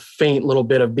like a faint little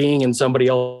bit of being in somebody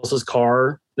else's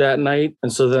car that night.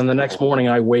 And so then the next morning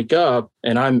I wake up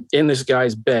and I'm in this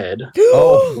guy's bed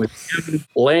with him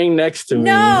laying next to me.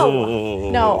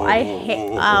 No, I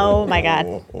hate. Oh my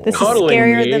God. This Cuddling is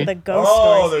scarier me. than the ghost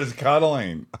Oh, stories. there's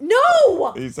cuddling.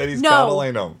 No. He said he's No.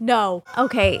 cuddling him. No.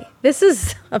 Okay. This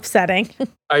is upsetting.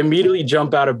 I immediately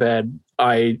jump out of bed.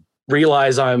 I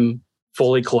realize I'm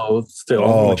fully clothed still.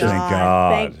 Oh, which is- thank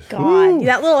God. Thank God.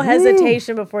 That little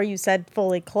hesitation before you said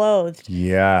fully clothed.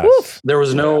 Yes. Woof. there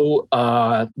was no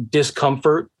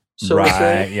discomfort so to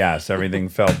say. Right. Yes. Everything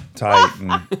felt tight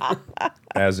and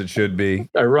as it should be.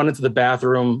 I run into the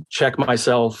bathroom, check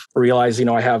myself, realize,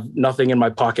 I have nothing in my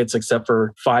pockets except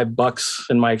for $5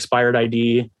 in my expired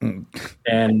ID.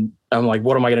 And I'm like,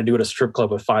 what am I going to do at a strip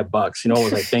club with $5? What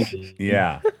was I thinking?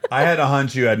 Yeah. I had a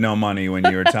hunch you had no money when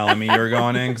you were telling me you were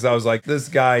going in, because I was like, this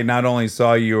guy not only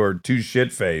saw you were too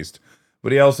shit-faced,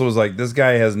 but he also was like, this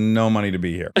guy has no money to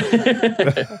be here.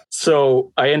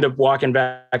 So I end up walking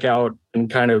back out and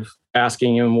kind of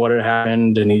asking him what had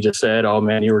happened. And he just said, oh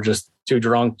man, you were just too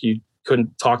drunk. You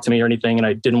couldn't talk to me or anything. And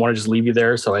I didn't want to just leave you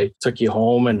there. So I took you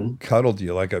home and cuddled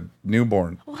you like a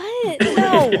newborn. What?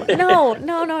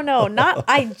 No. Not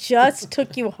I just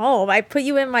took you home. I put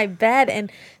you in my bed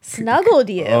and snuggled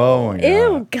you. Oh, my God.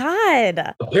 Ew,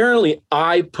 God. Apparently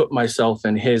I put myself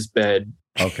in his bed.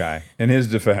 Okay. In his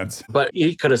defense. But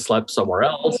he could have slept somewhere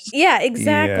else. Yeah,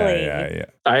 exactly. Yeah.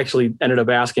 I actually ended up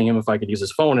asking him if I could use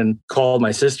his phone and called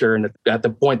my sister. And at the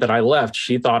point that I left,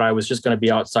 she thought I was just going to be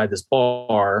outside this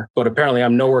bar. But apparently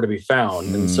I'm nowhere to be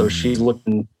found. And so she's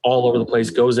looking all over the place,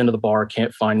 goes into the bar,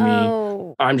 can't find me.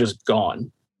 Oh. I'm just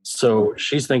gone. So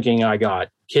she's thinking I got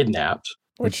kidnapped.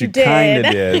 Which you you did. kind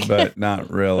of did, but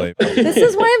not really. This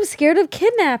is why I'm scared of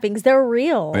kidnappings. They're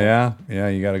real. Yeah,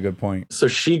 you got a good point. So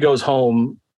she goes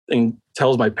home and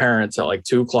tells my parents at like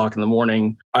 2:00 in the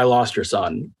morning, I lost your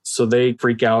son. So they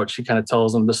freak out. She kind of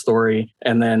tells them the story.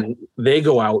 And then they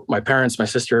go out, my parents, my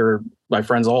sister, my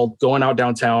friends, all going out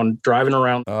downtown, driving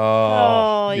around.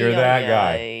 Oh, you're that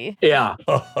guy. Yeah.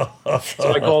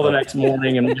 So I call the next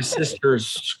morning and my sister's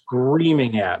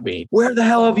screaming at me. Where the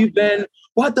hell have you been?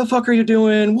 What the fuck are you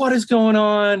doing? What is going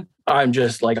on? I'm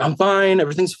just like, I'm fine.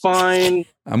 Everything's fine.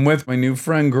 I'm with my new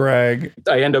friend, Greg.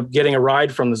 I end up getting a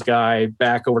ride from this guy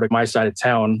back over to my side of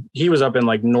town. He was up in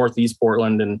like Northeast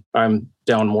Portland and I'm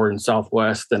down more in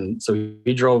Southwest. And so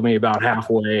he drove me about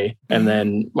halfway. And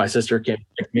then my sister came to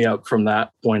pick me up from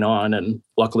that point on. And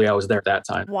luckily I was there at that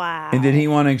time. Wow. And did he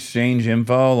want to exchange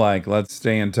info? Like, let's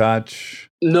stay in touch?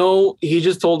 No, he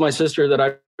just told my sister that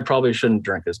I probably shouldn't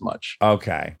drink as much.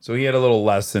 Okay. So he had a little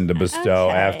lesson to bestow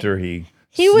after he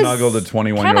was snuggled a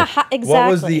 21-year-old. Exactly.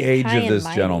 What was the age High of and this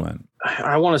mighty. gentleman?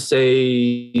 I want to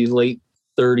say late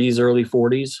 30s, early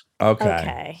 40s.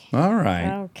 Okay. All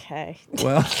right. Okay.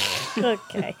 Well.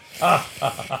 Okay.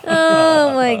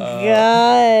 Oh my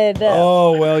God.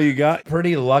 Oh, well, you got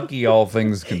pretty lucky, all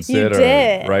things considered.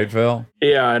 did. Right, Phil?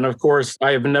 Yeah. And of course,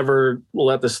 I have never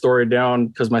let the story down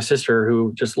because my sister,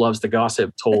 who just loves to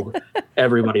gossip, told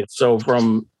everybody. So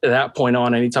from that point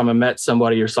on, anytime I met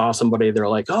somebody or saw somebody, they're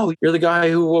like, oh, you're the guy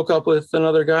who woke up with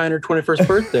another guy on her 21st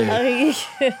birthday.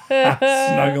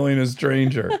 Snuggling a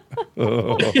stranger.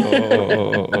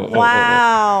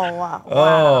 Wow.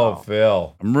 Oh,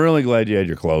 Phil. I'm really glad you had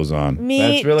your clothes on. Me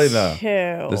That's really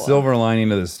too. the silver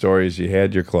lining of the story is you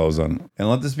had your clothes on. And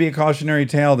let this be a cautionary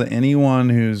tale to anyone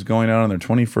who's going out on their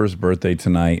 21st birthday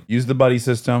tonight. Use the buddy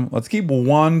system. Let's keep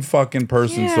one fucking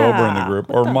person sober in the group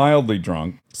or mildly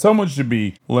drunk. Someone should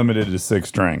be limited to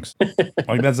 6 drinks.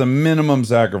 Like, that's a minimum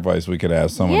sacrifice we could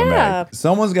ask someone to make.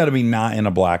 Someone's got to be not in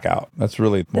a blackout. That's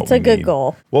really what That's a good need.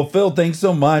 goal. Well, Phil, thanks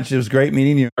so much. It was great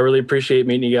meeting you. I really appreciate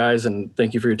meeting you guys and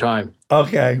thank you for your time.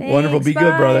 Okay. Wonderful. Be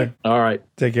good, brother. All right.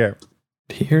 Take care.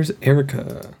 Here's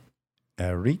Erica.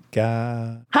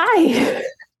 Erica. Hi.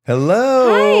 Hello.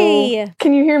 Hi.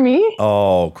 Can you hear me?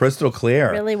 Oh, crystal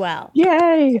clear. Really well.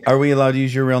 Yay. Are we allowed to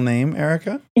use your real name,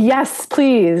 Erica? Yes,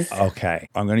 please. Okay.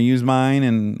 I'm going to use mine,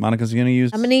 and Monica's going to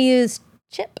use... I'm going to use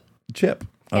Chip. Chip.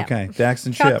 Yeah. Okay. Dax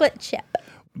and Chip. Chocolate Chip.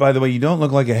 By the way, you don't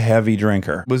look like a heavy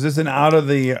drinker. Was this an out of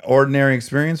the ordinary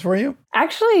experience for you?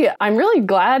 Actually, I'm really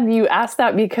glad you asked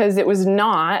that because it was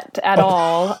not at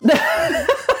all.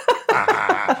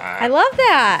 I love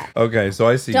that. Okay, so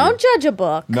I see. Don't judge a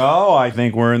book. No, I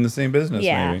think we're in the same business,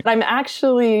 maybe. I'm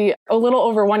actually a little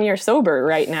over 1 year sober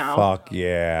right now. Fuck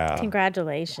yeah.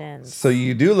 Congratulations. So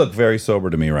you do look very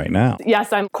sober to me right now.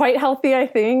 Yes, I'm quite healthy, I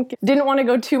think. Didn't want to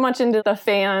go too much into the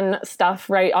fan stuff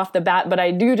right off the bat, but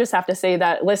I do just have to say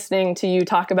that listening to you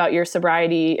talk about your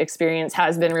sobriety experience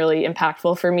has been really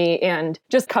impactful for me. And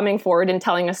just coming forward and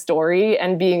telling a story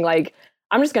and being like,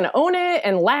 I'm just going to own it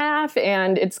and laugh.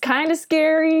 And it's kind of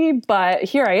scary, but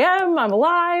here I am. I'm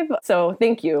alive. So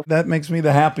thank you. That makes me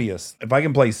the happiest. If I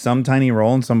can play some tiny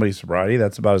role in somebody's sobriety,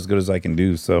 that's about as good as I can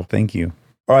do. So thank you.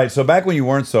 All right. So back when you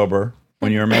weren't sober,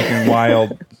 when you were making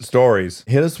wild stories.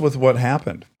 Hit us with what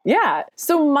happened. Yeah.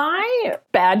 So my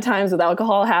bad times with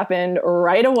alcohol happened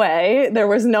right away. There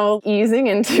was no easing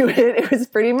into it. It was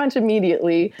pretty much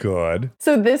immediately. Good.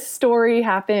 So this story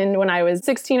happened when I was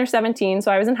 16 or 17.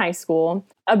 So I was in high school.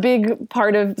 A big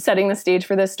part of setting the stage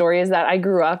for this story is that I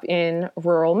grew up in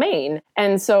rural Maine.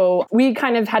 And so we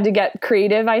kind of had to get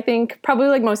creative, I think, probably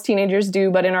like most teenagers do,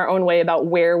 but in our own way about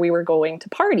where we were going to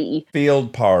party.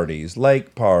 Field parties,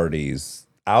 lake parties,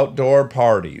 outdoor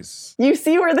parties. You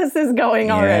see where this is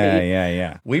going already.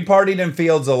 Yeah. We partied in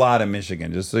fields a lot in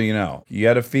Michigan, just so you know. You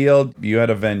had a field, you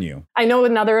had a venue. I know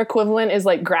another equivalent is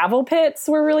like gravel pits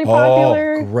were really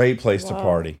popular. Oh, great place to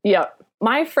party. Yep.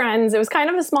 My friends, it was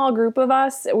kind of a small group of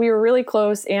us. We were really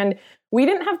close and we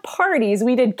didn't have parties.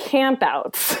 We did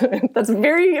campouts. That's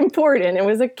very important. It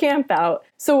was a campout.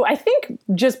 So I think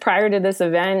just prior to this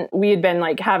event, we had been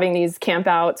like having these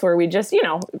campouts where we just,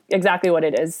 exactly what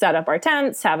it is, set up our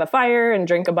tents, have a fire and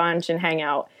drink a bunch and hang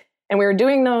out. And we were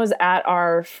doing those at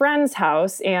our friend's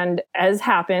house. And as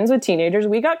happens with teenagers,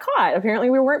 we got caught. Apparently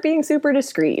we weren't being super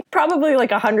discreet. Probably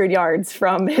like 100 yards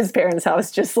from his parents'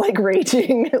 house, just like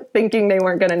raging, thinking they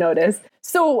weren't going to notice.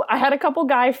 So I had a couple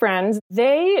guy friends.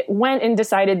 They went and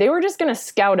decided they were just going to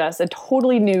scout us a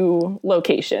totally new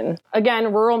location.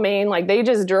 Again, rural Maine, like they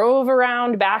just drove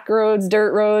around back roads,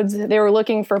 dirt roads. They were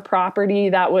looking for property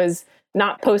that was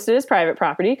not posted as private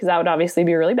property, because that would obviously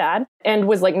be really bad, and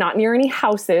was like not near any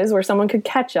houses where someone could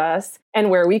catch us and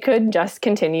where we could just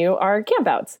continue our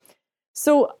campouts.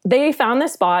 So they found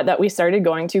this spot that we started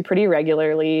going to pretty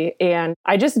regularly, and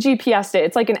I just GPSed it.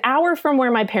 It's like an hour from where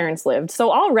my parents lived.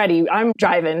 So already I'm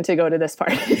driving to go to this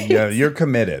party. Yeah, you're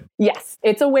committed. Yes,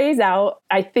 it's a ways out.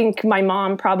 I think my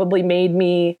mom probably made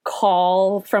me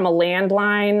call from a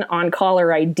landline on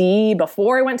caller ID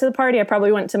before I went to the party. I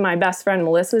probably went to my best friend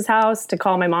Melissa's house to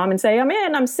call my mom and say, I'm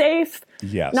in, I'm safe.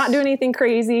 Yes. Not doing anything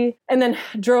crazy. And then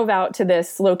drove out to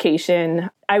this location.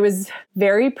 I was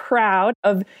very proud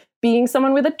of being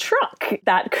someone with a truck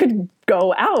that could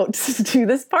go out to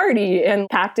this party, and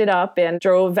packed it up and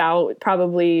drove out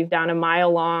probably down a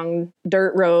mile-long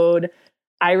dirt road.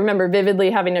 I remember vividly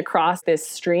having to cross this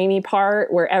streamy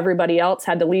part where everybody else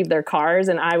had to leave their cars,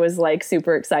 and I was like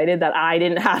super excited that I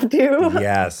didn't have to.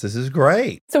 Yes, this is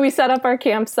great. So we set up our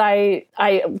campsite.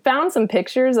 I found some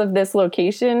pictures of this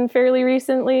location fairly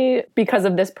recently because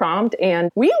of this prompt,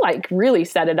 and we like really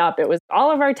set it up. It was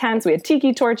all of our tents. We had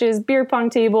tiki torches, beer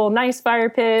pong table, nice fire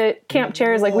pit, camp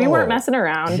chairs. Like we weren't messing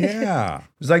around. Yeah. It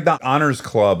was like the honors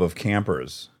club of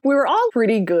campers. We were all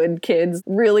pretty good kids,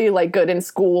 really like good in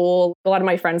school. A lot of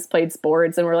my friends played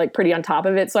sports and were like pretty on top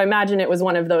of it. So I imagine it was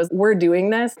one of those, we're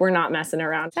doing this, we're not messing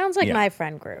around. Sounds like my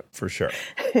friend group. For sure.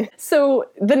 So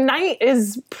the night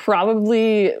is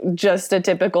probably just a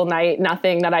typical night,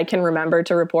 nothing that I can remember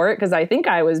to report because I think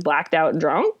I was blacked out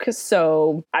drunk.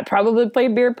 So I probably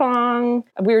played beer pong.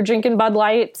 We were drinking Bud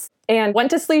Lights and went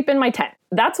to sleep in my tent.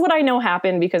 That's what I know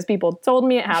happened because people told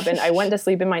me it happened. I went to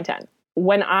sleep in my tent.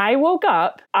 When I woke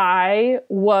up, I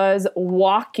was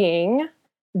walking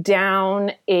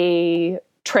down a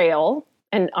trail,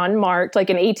 an unmarked, like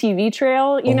an ATV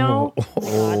trail, you know?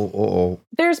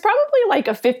 There's probably like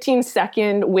a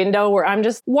 15-second window where I'm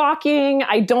just walking.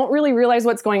 I don't really realize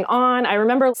what's going on. I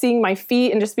remember seeing my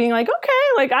feet and just being like, okay,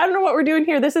 like, I don't know what we're doing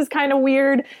here. This is kind of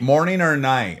weird. Morning or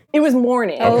night? It was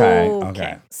morning.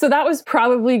 Okay. So that was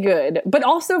probably good, but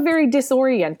also very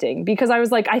disorienting because I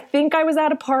was like, I think I was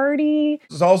at a party.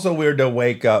 It's also weird to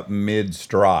wake up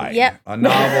mid-stride. Yep. A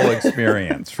novel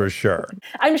experience for sure.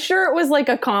 I'm sure it was like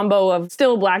a combo of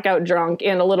still blackout drunk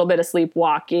and a little bit of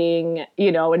sleepwalking,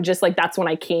 you know, and just like that's when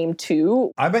I came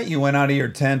to. I bet you went out of your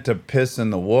tent to piss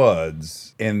in the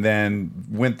woods and then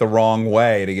went the wrong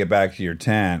way to get back to your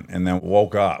tent and then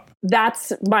woke up.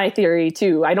 That's my theory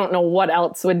too. I don't know what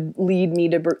else would lead me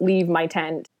to leave my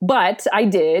tent, but I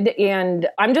did. And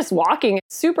I'm just walking,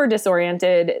 super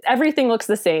disoriented. Everything looks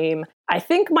the same. I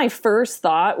think my first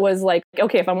thought was like,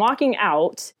 okay, if I'm walking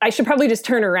out, I should probably just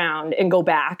turn around and go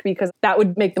back because that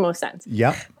would make the most sense.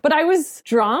 Yep. But I was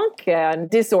drunk and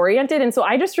disoriented. And so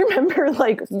I just remember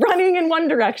like running in one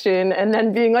direction and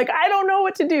then being like, I don't know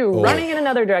what to do. Running in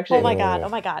another direction. Oh my God.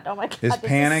 Is This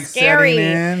panic is scary.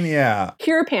 setting in? Yeah.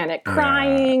 Pure panic,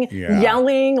 crying, Yeah.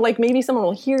 yelling, like maybe someone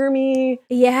will hear me.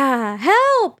 Yeah.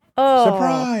 Help. Oh.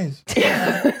 Surprise.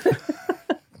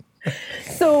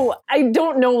 So I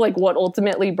don't know like what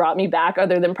ultimately brought me back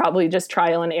other than probably just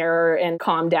trial and error and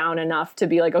calm down enough to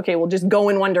be like, okay, we'll just go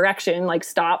in one direction, like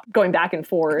stop going back and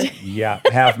forth. Yeah.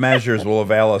 Half measures will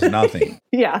avail us nothing.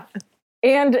 Yeah.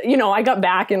 And, you know, I got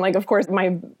back and like, of course, my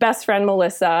best friend,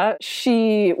 Melissa,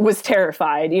 she was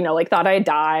terrified, you know, like thought I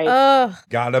died. Ugh.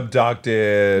 Got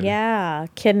abducted. Yeah,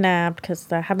 kidnapped, because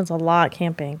that happens a lot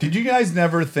camping. Did you guys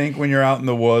never think when you're out in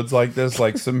the woods like this,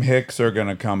 like some hicks are going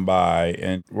to come by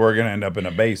and we're going to end up in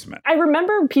a basement? I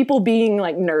remember people being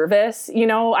like nervous, you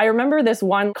know, I remember this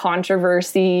one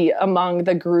controversy among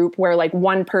the group where like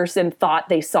one person thought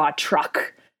they saw a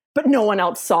truck, but no one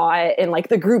else saw it. And like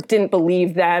the group didn't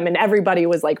believe them. And everybody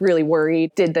was like really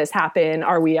worried. Did this happen?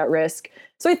 Are we at risk?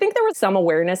 So I think there was some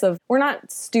awareness of we're not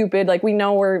stupid. Like we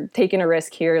know we're taking a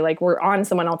risk here. Like we're on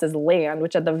someone else's land,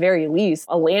 which at the very least,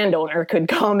 a landowner could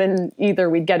come and either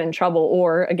we'd get in trouble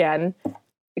or again,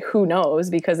 who knows,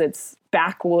 because it's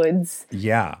backwoods.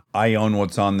 Yeah, I own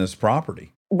what's on this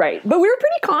property. Right. But we were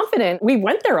pretty confident. We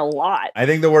went there a lot. I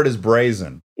think the word is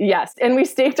brazen. Yes. And we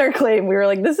staked our claim. We were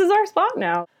like, this is our spot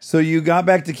now. So you got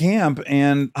back to camp,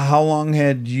 and how long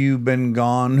had you been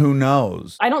gone? Who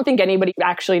knows? I don't think anybody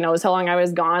actually knows how long I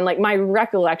was gone. Like my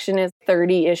recollection is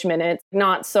 30-ish minutes,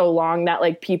 not so long that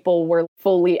like people were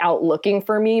fully out looking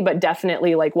for me, but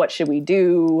definitely like, what should we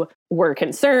do? We're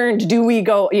concerned. Do we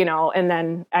go, you know? And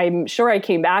then I'm sure I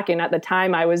came back, and at the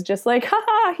time I was just like,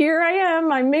 haha, here I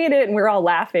am. I made it. And we're all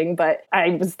laughing, but I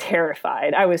was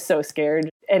terrified. I was so scared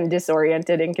and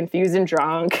disoriented and confused and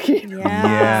drunk.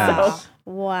 Yeah. So,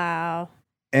 Wow.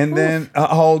 And then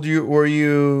how old were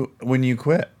you when you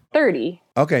quit? 30.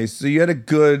 Okay, so you had a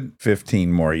good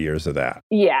 15 more years of that.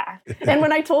 Yeah. And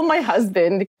when I told my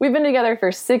husband, we've been together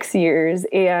for 6 years,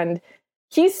 and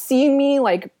he's seen me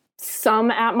like some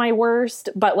at my worst,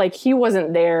 but like he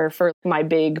wasn't there for my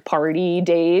big party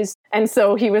days. And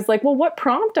so he was like, well, what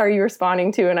prompt are you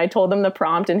responding to? And I told him the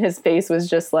prompt, and his face was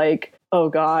just like, oh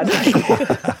God,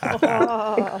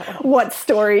 what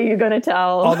story are you going to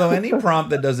tell? Although any prompt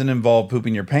that doesn't involve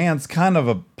pooping your pants, kind of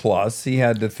a plus. He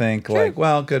had to think like,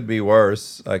 well, it could be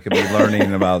worse. I could be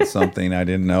learning about something I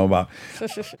didn't know about.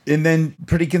 And then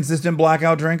pretty consistent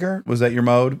blackout drinker. Was that your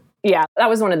mode? Yeah, that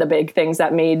was one of the big things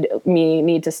that made me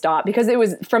need to stop, because it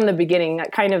was from the beginning,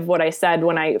 kind of what I said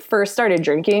when I first started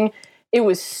drinking. It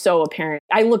was so apparent.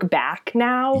 I look back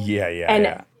now.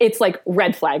 And it's like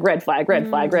red flag, red flag, red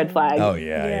flag, red flag. Oh,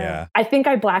 yeah. I think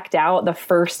I blacked out the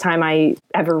first time I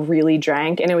ever really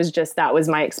drank. And it was just, that was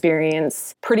my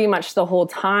experience pretty much the whole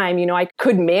time. You know, I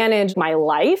could manage my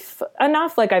life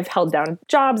enough. Like I've held down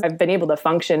jobs. I've been able to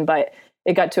function, but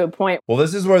it got to a point. Well,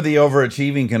 this is where the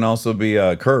overachieving can also be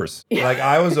a curse. Like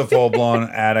I was a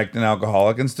full-blown addict and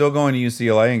alcoholic and still going to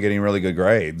UCLA and getting really good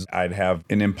grades. I'd have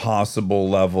an impossible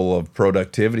level of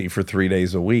productivity for 3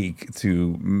 days a week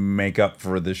to make up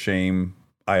for the shame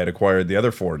I had acquired the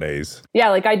other 4 days. Yeah,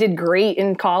 like I did great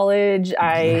in college.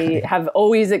 I have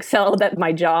always excelled at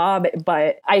my job,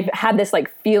 but I've had this like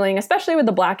feeling, especially with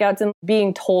the blackouts and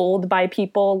being told by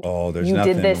people, oh, there's you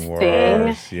nothing did this worse.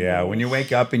 thing. Yeah, when you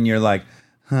wake up and you're like,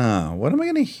 what am I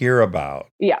going to hear about?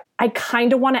 Yeah, I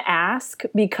kind of want to ask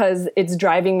because it's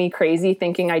driving me crazy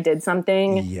thinking I did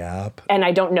something. Yep. And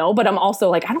I don't know, but I'm also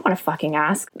like, I don't want to fucking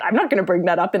ask. I'm not going to bring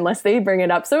that up unless they bring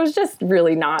it up. So it's just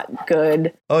really not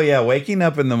good. Oh, yeah. Waking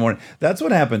up in the morning. That's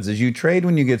what happens is you trade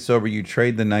when you get sober. You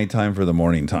trade the nighttime for the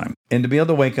morning time. And to be able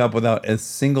to wake up without a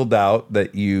single doubt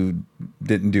that you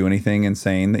didn't do anything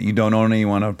insane, that you don't owe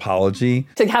anyone an apology.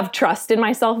 To have trust in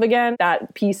myself again,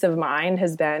 that peace of mind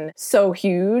has been so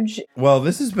huge. Well,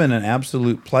 this has been an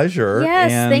absolute pleasure.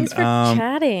 Yes, and, thanks for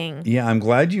chatting. Yeah, I'm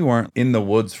glad you weren't in the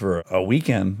woods for a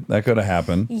weekend. That could have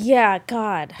happened. Yeah,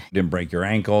 God. You didn't break your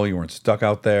ankle. You weren't stuck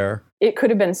out there. It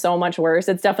could have been so much worse.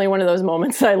 It's definitely one of those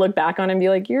moments that I look back on and be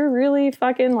like, you're really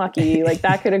fucking lucky. Like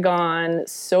that could have gone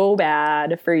so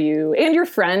bad for you and your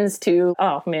friends too.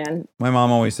 Oh man. My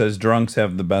mom always says drunks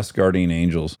have the best guardian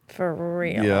angels. For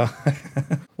real. Yeah.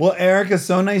 Well, Erica,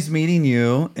 so nice meeting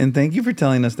you. And thank you for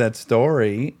telling us that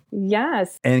story.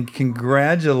 Yes. And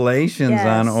congratulations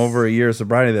on over a year of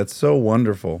sobriety. That's so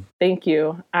wonderful. Thank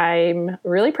you. I'm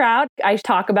really proud. I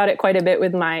talk about it quite a bit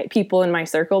with my people in my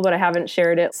circle, but I haven't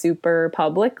shared it super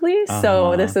publicly.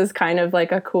 So this is kind of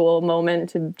like a cool moment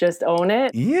to just own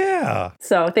it. Yeah.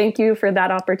 So thank you for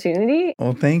that opportunity.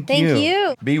 Well, thank you. Thank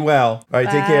you. Be well. All right,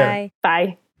 take care.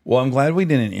 Bye. Well, I'm glad we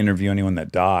didn't interview anyone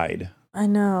that died. I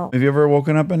know. Have you ever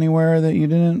woken up anywhere that you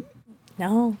didn't?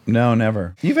 No. No,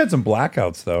 never. You've had some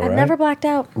blackouts though, right? I've never blacked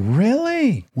out.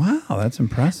 Really? Wow, that's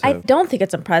impressive. I don't think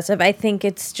it's impressive. I think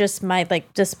it's just my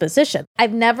disposition.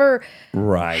 I've never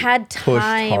had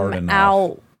time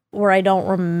out where I don't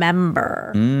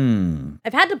remember.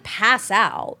 I've had to pass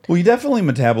out. Well, you definitely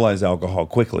metabolize alcohol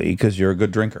quickly because you're a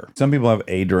good drinker. Some people have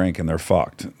a drink and they're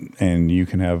fucked, and you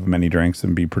can have many drinks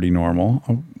and be pretty normal.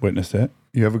 I witnessed it.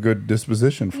 You have a good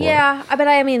disposition for it. Yeah, but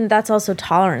I mean, that's also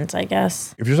tolerance, I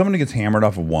guess. If you're someone who gets hammered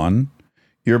off of one,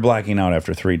 you're blacking out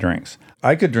after 3 drinks.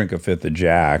 I could drink a 5th of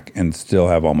Jack and still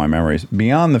have all my memories.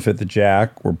 Beyond the 5th of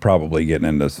Jack, we're probably getting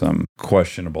into some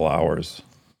questionable hours.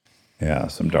 Yeah,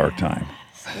 some dark time.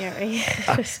 Scary.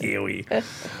 Scary.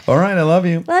 All right, I love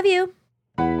you. Love you.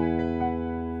 Do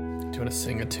you want to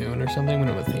sing a tune or something? We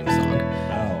don't have a theme song.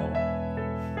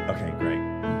 Oh. Okay, great.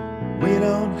 We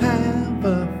don't have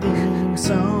a theme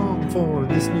song for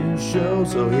this new show,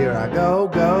 so here I go.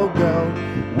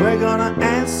 We're gonna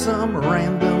ask some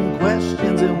random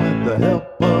questions, and with the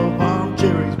help of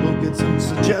Armchair, we'll get some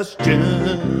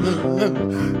suggestions.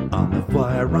 On the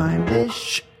fly rhyme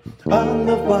dish,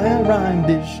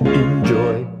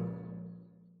 enjoy.